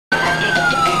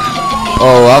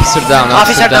Oh, officer down,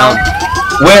 officer down.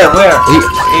 Where?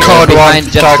 Code behind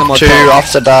Jackson TAC 2, Motel.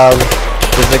 officer down.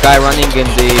 There's a guy running in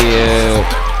the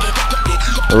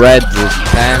red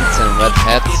pants and red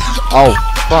hat. Oh,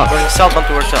 fuck. Going southbound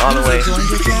towards the alleyway.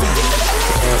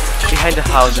 Behind the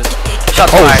houses. Shot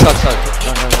Oh, fired. shot.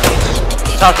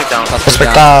 Suspect down.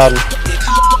 Suspect down.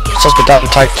 Suspect down,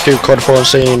 TAC 2, code 4 on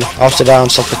scene. Officer down,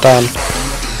 suspect down.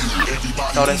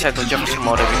 Out inside the Jefferson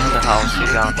Motor behind the house.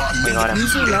 He's down. We got him.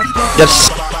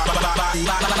 Yes.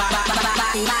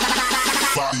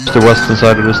 The western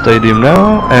side of the stadium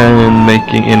now, and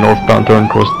making a northbound turn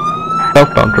towards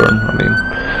southbound turn. I mean,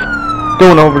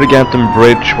 going over the Ganton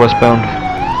Bridge westbound,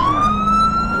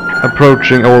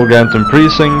 approaching Old Ganton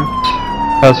Precinct,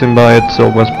 passing by it so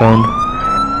westbound.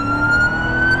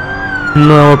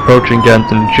 Now approaching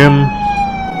Ganton Gym,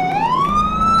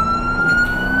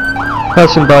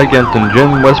 passing by Ganton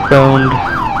Gym westbound.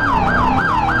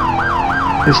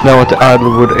 He's now at the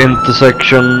Idlewood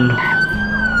intersection.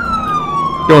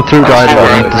 Going through the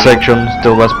Idlewood intersection,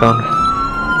 still westbound.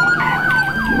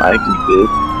 Mike is big.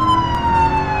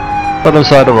 Southern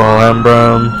side of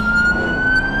Alhambra.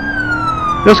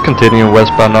 Just continuing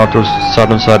westbound now towards the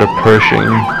southern side of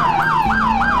Pershing.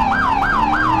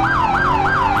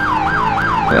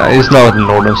 Yeah, he's now at the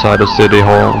northern side of City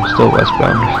Hall, still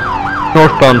westbound.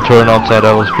 Northbound turn outside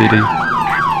LSPD.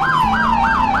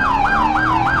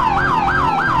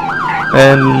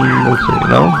 And let's see,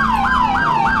 no.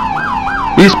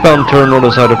 Eastbound turn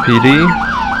northern side of PD.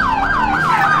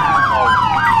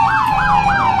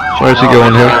 Where's he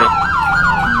going here?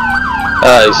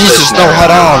 Jesus, no, head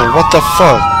on. What the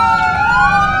fuck?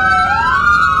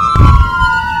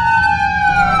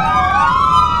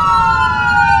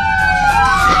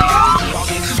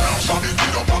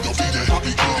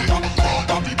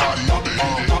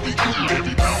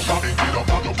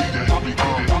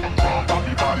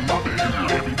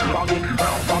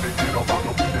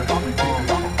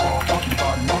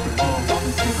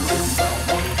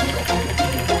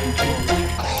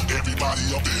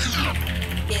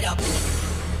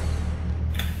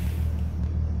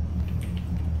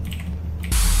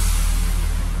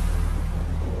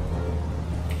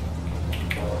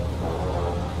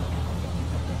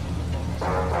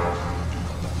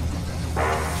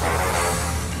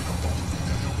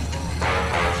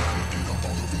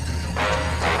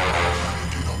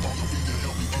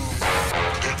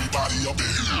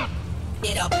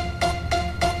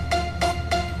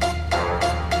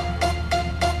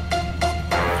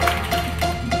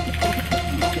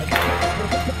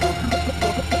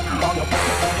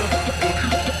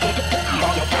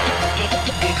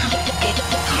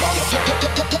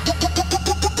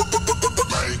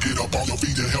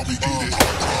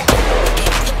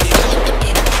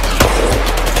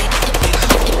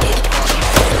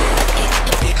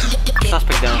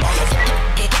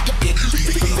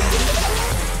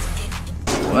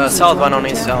 Southbound on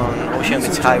its own Ocean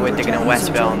Beach Highway, taking a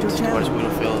westbound towards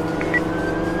Willowfield.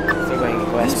 Still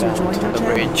going westbound on the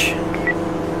bridge.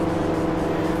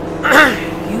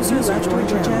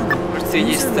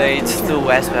 Prodigy State, still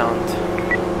westbound.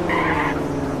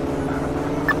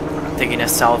 Taking a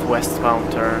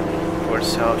southwestbound turn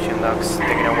towards Ocean Docks,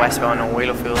 taking a westbound on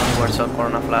Willowfield towards South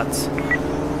Corona Flats.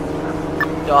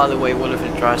 The other way,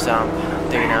 Willowfield Trash Dump,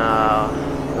 taking a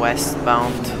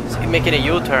westbound, making a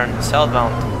U-turn,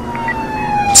 southbound.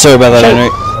 Sorry about that, Henry.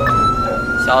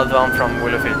 Southbound from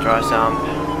Willowfield Trash Dump,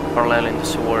 paralleling the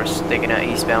sewers, taking a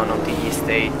eastbound on the east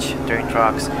stage, train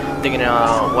trucks, taking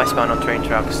a westbound on train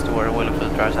trucks toward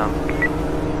Willowfield Trash Dump.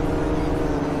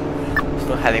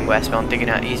 Still heading westbound, taking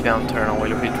a eastbound turn on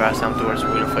Willowfield Trash Dump towards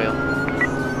Willowfield.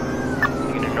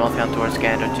 Taking a northbound towards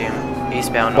Canton Gym,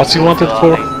 eastbound. What's he wanted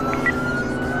for?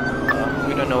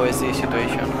 We don't know is the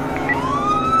situation.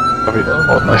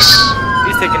 Oh, nice.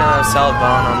 He's taking a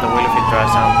southbound on the Willowfield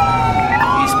Trash Dump,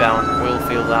 eastbound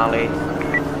Willowfield Alley,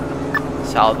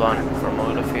 southbound from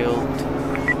Willowfield.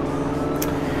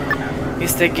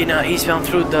 He's taking eastbound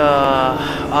through the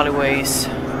alleyways,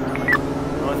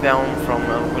 northbound from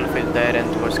Willowfield Dead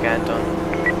End towards Canton.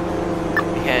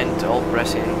 Behind Old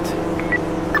Precinct,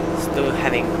 still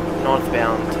heading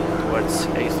northbound towards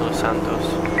East Los Santos.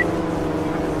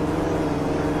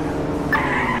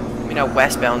 Now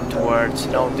westbound towards,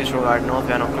 no disregard,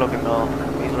 northbound on Cloakyville,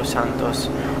 East Los Santos,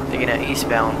 taking a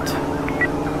eastbound.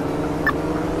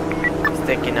 He's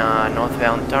taking a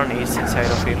northbound turn east inside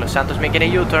of East Los Santos, making a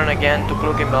U-turn again to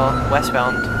Cloakyville,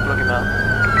 westbound Cloakyville.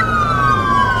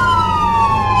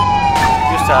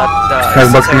 Just at the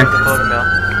east side of Cloakyville.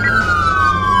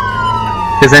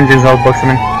 His engine's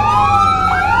outboxing me.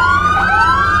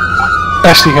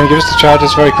 Ashley, can you give us the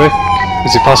charges very quick?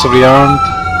 Is he possibly armed?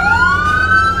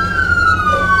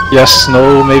 Yes,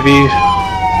 no, maybe.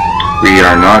 We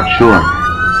are not sure.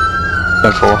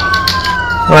 10-4.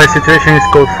 Well, the situation is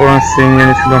code 4 on scene,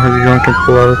 and if you don't have vision, you can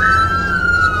pull out.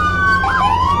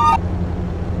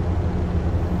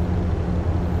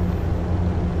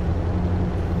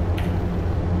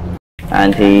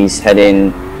 And he's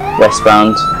heading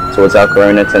westbound towards Al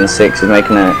Corona 10-6. He's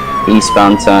making an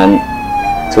eastbound turn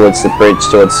towards the bridge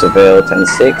towards Seville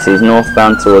 10-6. He's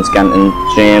northbound towards Ganton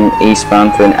Gym,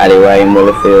 eastbound through an alleyway in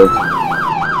Willerfield.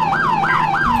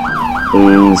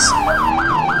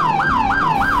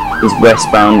 He's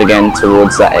westbound again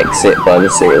towards that exit by the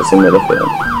Sirius in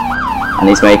Willerfield. And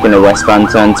he's making a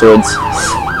westbound turn towards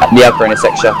the Al Corona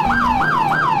sex shop.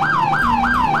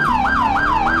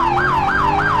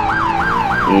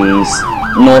 He's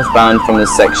northbound from the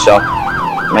sex shop,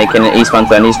 making an eastbound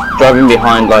turn. He's driving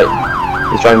behind, like,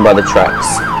 he's driving by the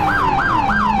tracks.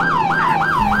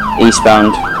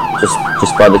 Eastbound,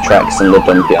 just by the tracks and the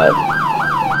dump yard.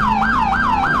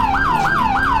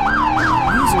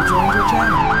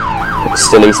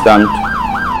 Still eastbound,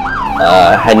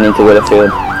 heading into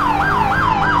Willerfield.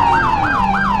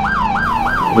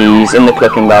 He's in the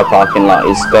Cluckenbow parking lot.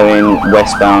 He's going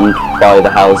westbound by the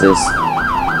houses.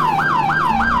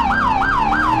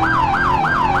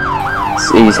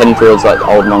 He's heading towards like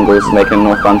Old Mongols, making a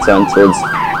northbound turn towards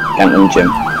Ganton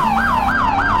Gym.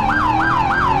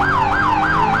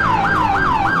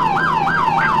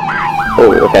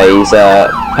 Oh, okay, he's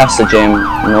past the gym,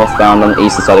 northbound on the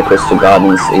eastern side of Crystal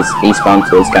Gardens, is eastbound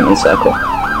towards Ganton Circle.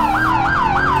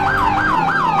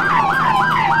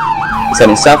 He's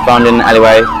heading southbound in an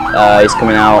alleyway, he's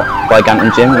coming out by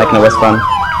Ganton Gym, making a westbound.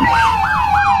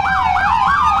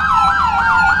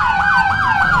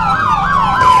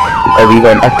 We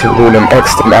got an active rule on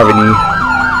Exton Avenue.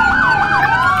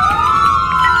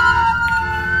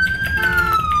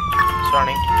 It's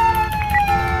running.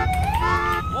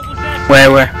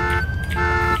 Where?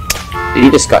 You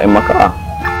just got in my car.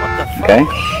 What the fuck? Okay.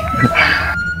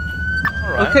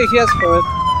 Alright. Okay, he has for it.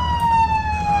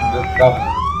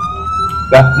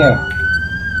 That's him.